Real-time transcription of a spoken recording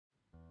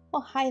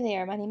Well, hi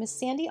there. My name is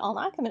Sandy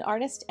Allnock. I'm an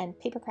artist and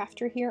paper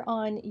crafter here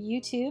on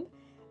YouTube,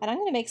 and I'm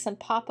going to make some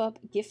pop-up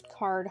gift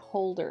card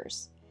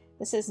holders.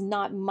 This is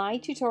not my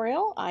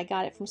tutorial. I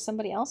got it from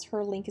somebody else.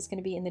 Her link is going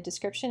to be in the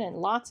description, and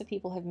lots of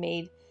people have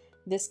made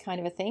this kind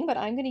of a thing, but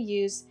I'm going to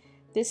use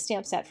this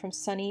stamp set from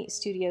Sunny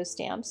Studio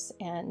Stamps,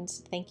 and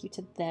thank you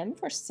to them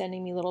for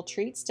sending me little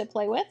treats to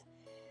play with.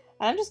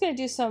 And I'm just going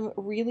to do some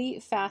really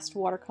fast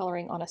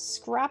watercoloring on a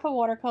scrap of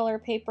watercolor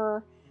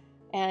paper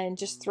and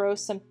just throw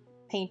some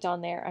paint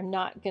on there. I'm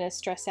not going to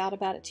stress out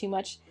about it too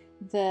much.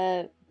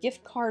 The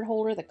gift card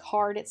holder, the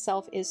card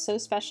itself, is so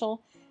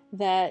special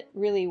that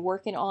really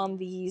working on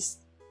these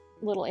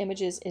little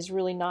images is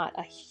really not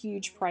a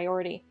huge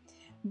priority.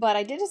 But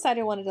I did decide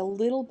I wanted a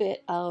little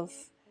bit of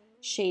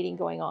shading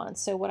going on.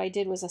 So what I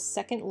did was a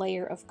second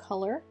layer of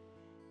color,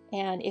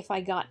 and if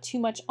I got too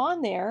much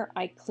on there,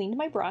 I cleaned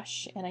my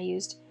brush and I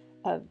used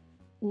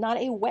not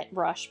a wet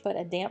brush, but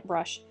a damp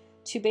brush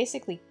to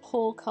basically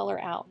pull color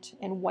out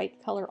and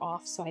wipe color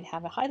off, so I'd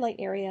have a highlight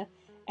area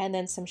and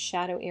then some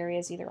shadow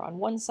areas either on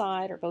one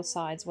side or both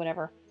sides,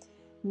 whatever.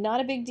 Not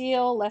a big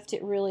deal, left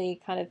it really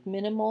kind of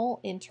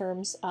minimal in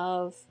terms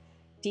of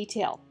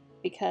detail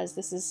because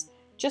this is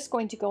just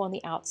going to go on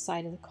the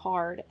outside of the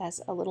card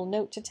as a little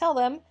note to tell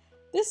them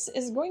this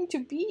is going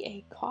to be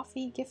a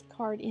coffee gift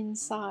card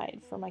inside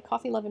for my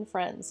coffee loving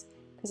friends,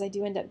 because I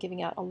do end up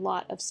giving out a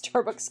lot of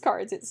Starbucks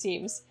cards, it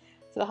seems,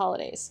 for the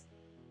holidays.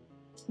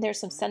 There's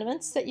some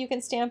sentiments that you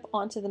can stamp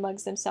onto the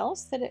mugs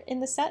themselves that are in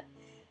the set,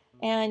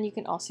 and you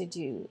can also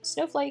do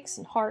snowflakes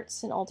and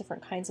hearts and all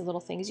different kinds of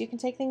little things. You can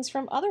take things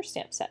from other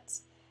stamp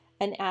sets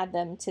and add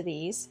them to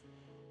these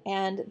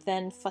and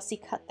then fussy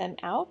cut them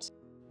out,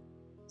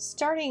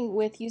 starting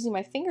with using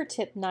my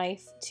fingertip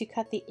knife to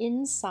cut the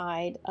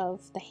inside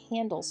of the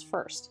handles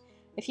first.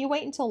 If you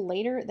wait until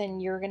later,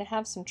 then you're going to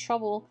have some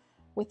trouble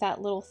with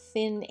that little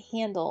thin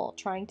handle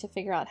trying to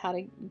figure out how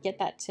to get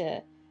that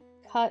to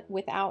cut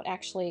without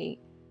actually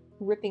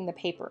ripping the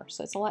paper.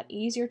 So it's a lot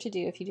easier to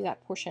do if you do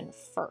that portion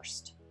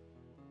first.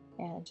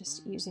 And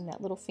just using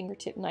that little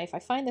fingertip knife. I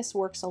find this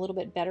works a little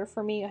bit better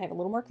for me. I have a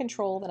little more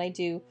control than I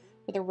do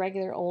with a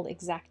regular old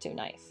X-Acto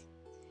knife.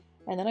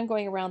 And then I'm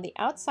going around the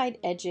outside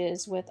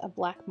edges with a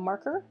black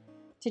marker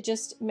to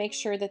just make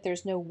sure that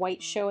there's no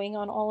white showing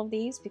on all of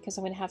these, because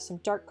I'm going to have some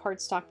dark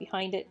cardstock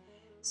behind it.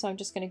 So I'm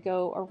just going to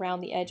go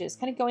around the edges,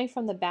 kind of going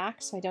from the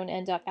back so I don't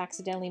end up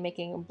accidentally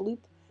making a bloop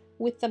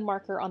with the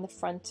marker on the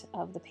front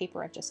of the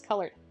paper I've just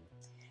colored.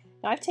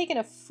 Now I've taken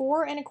a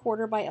 4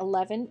 1/4 by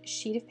 11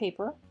 sheet of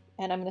paper,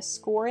 and I'm going to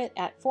score it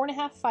at 4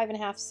 1/2, 5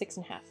 1/2, 6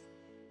 1/2.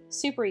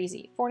 Super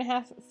easy. 4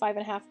 1/2, 5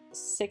 1/2,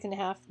 6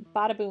 1/2,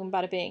 bada boom,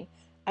 bada bing.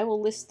 I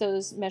will list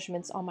those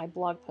measurements on my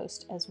blog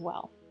post as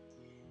well.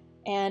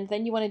 And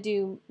then you want to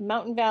do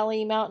mountain,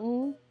 valley,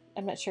 mountain.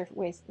 I'm not sure.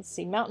 Wait, let's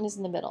see. Mountain is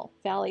in the middle.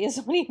 Valley is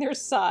on either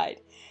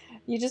side.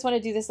 You just want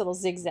to do this little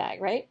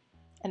zigzag, right?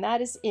 And that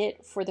is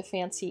it for the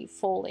fancy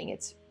folding.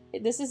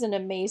 This is an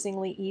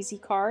amazingly easy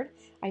card.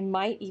 I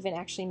might even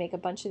actually make a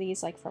bunch of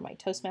these like for my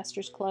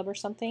Toastmasters Club or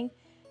something,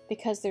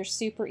 because they're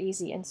super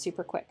easy and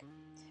super quick.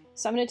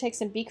 So I'm going to take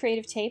some Be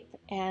Creative tape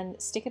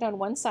and stick it on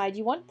one side.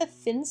 You want the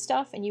thin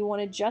stuff, and you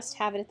want to just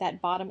have it at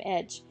that bottom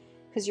edge,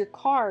 because your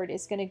card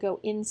is going to go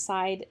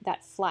inside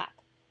that flap.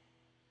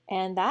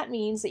 And that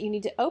means that you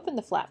need to open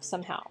the flap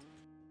somehow.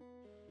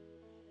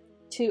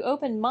 To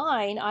open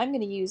mine, I'm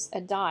going to use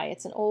a die.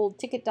 It's an old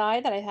ticket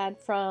die that I had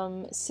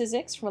from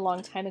Sizzix from a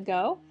long time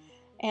ago.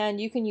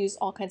 And you can use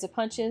all kinds of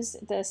punches.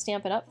 The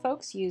Stampin' Up!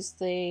 Folks use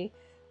the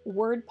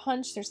word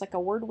punch. There's like a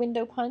word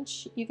window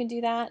punch. You can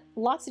do that.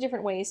 Lots of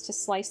different ways to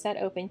slice that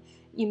open.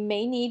 You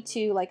may need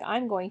to, like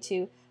I'm going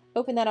to,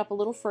 open that up a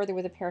little further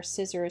with a pair of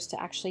scissors to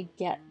actually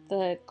get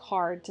the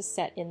card to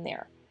set in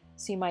there.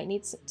 So you might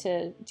need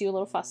to do a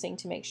little fussing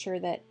to make sure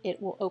that it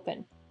will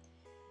open.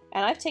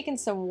 And I've taken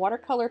some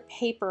watercolor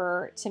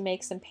paper to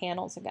make some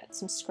panels. I've got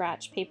some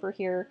scratch paper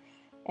here,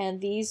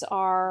 and these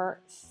are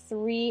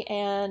 3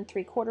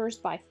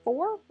 3/4 by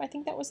 4. I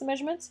think that was the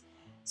measurements,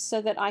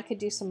 so that I could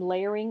do some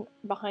layering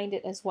behind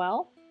it as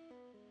well.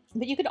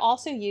 But you could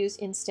also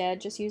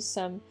just use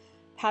some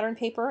pattern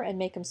paper and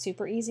make them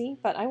super easy.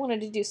 But I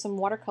wanted to do some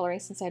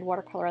watercoloring since I had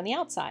watercolor on the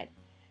outside.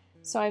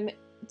 So I'm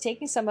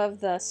taking some of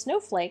the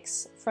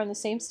snowflakes from the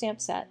same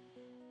stamp set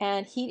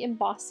and heat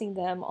embossing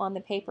them on the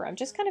paper. I'm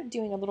just kind of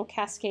doing a little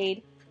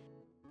cascade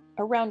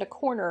around a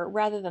corner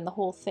rather than the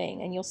whole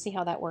thing, and you'll see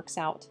how that works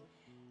out.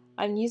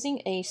 I'm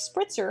using a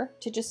spritzer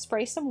to just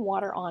spray some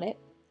water on it,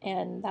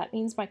 and that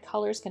means my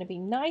color is going to be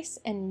nice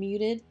and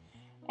muted,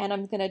 and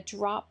I'm going to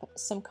drop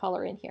some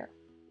color in here.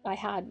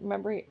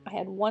 Remember, I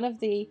had one of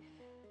the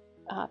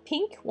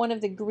pink, one of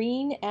the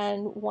green,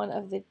 and one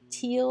of the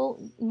teal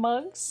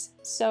mugs.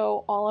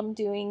 So all I'm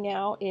doing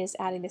now is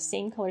adding the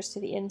same colors to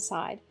the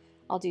inside.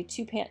 I'll do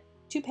two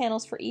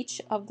panels for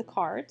each of the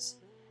cards,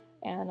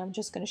 and I'm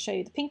just going to show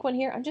you the pink one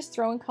here. I'm just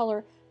throwing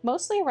color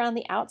mostly around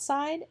the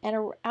outside and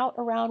out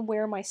around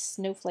where my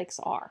snowflakes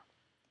are.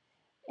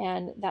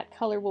 And that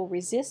color will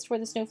resist where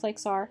the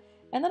snowflakes are.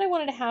 And then I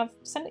wanted to have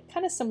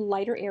some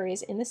lighter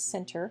areas in the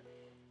center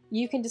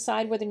You can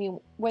decide whether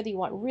you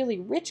want really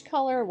rich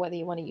color, whether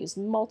you want to use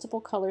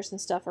multiple colors and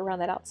stuff around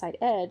that outside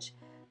edge,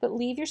 but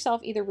leave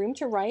yourself either room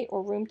to write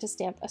or room to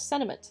stamp a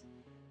sentiment.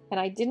 And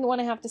I didn't want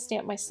to have to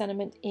stamp my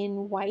sentiment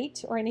in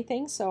white or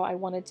anything, so I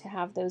wanted to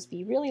have those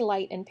be really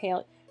light and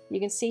pale. You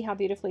can see how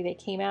beautifully they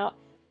came out,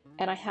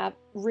 and I have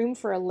room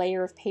for a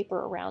layer of paper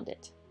around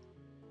it.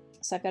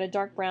 So I've got a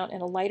dark brown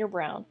and a lighter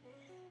brown.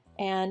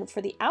 And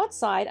for the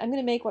outside, I'm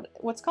going to make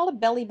what's called a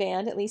belly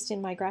band, at least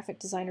in my graphic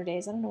designer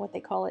days. I don't know what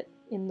they call it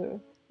in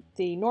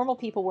the normal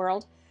people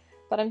world,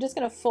 but I'm just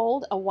going to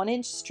fold a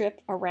 1-inch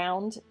strip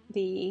around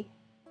the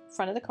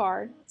front of the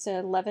card. It's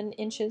 11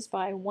 inches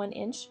by 1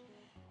 inch.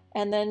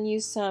 And then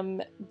use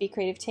some Be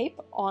Creative tape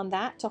on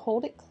that to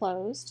hold it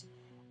closed.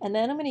 And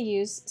then I'm going to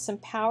use some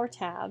power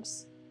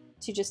tabs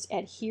to just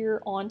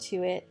adhere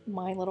onto it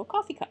my little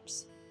coffee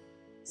cups.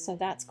 So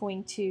that's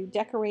going to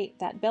decorate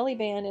that belly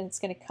band, and it's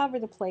going to cover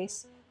the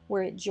place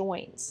where it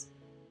joins.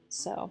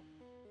 So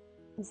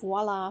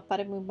voila,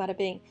 bada boom, bada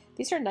bing.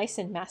 These are nice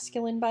and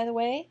masculine, by the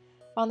way,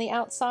 on the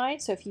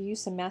outside. So if you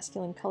use some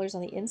masculine colors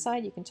on the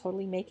inside, you can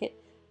totally make it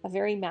a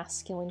very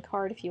masculine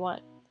card if you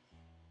want.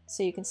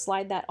 So you can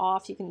slide that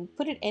off. You can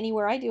put it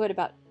anywhere. I do it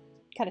about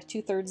kind of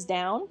 2/3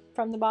 down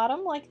from the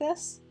bottom like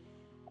this.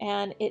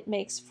 And it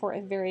makes for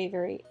a very,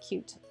 very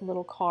cute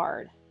little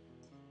card.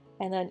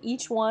 And then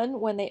each one,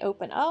 when they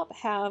open up,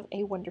 have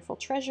a wonderful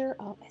treasure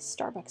of a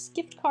Starbucks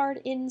gift card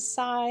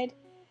inside.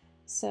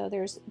 So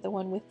there's the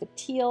one with the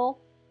teal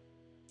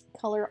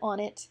color on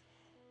it.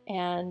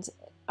 And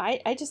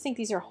I just think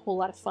these are a whole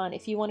lot of fun.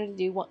 If you wanted to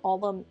do all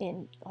of them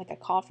in like a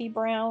coffee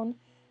brown,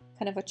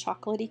 kind of a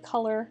chocolatey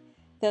color,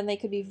 then they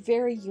could be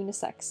very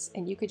unisex.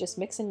 And you could just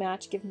mix and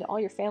match, give them to all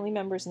your family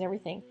members and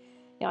everything.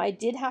 Now I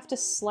did have to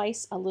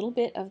slice a little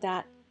bit of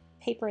that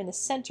paper in the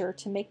center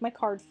to make my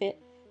card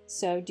fit.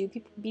 So do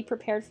be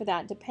prepared for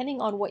that, depending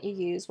on what you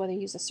use, whether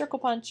you use a circle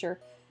punch or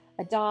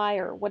a die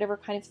or whatever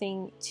kind of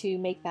thing to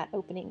make that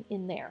opening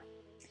in there.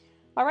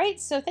 All right,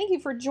 so thank you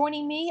for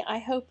joining me. I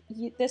hope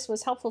this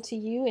was helpful to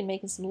you in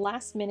making some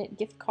last-minute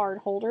gift card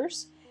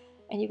holders.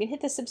 And you can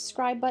hit the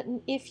subscribe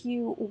button if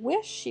you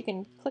wish. You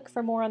can click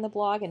for more on the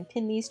blog and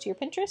pin these to your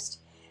Pinterest.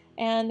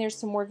 And there's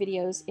some more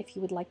videos if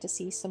you would like to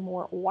see some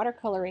more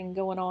watercoloring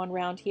going on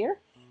around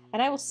here.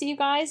 And I will see you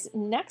guys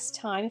next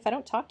time. If I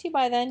don't talk to you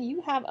by then,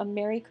 you have a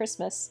Merry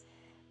Christmas.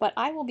 But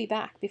I will be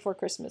back before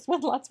Christmas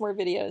with lots more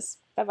videos.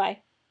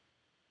 Bye-bye.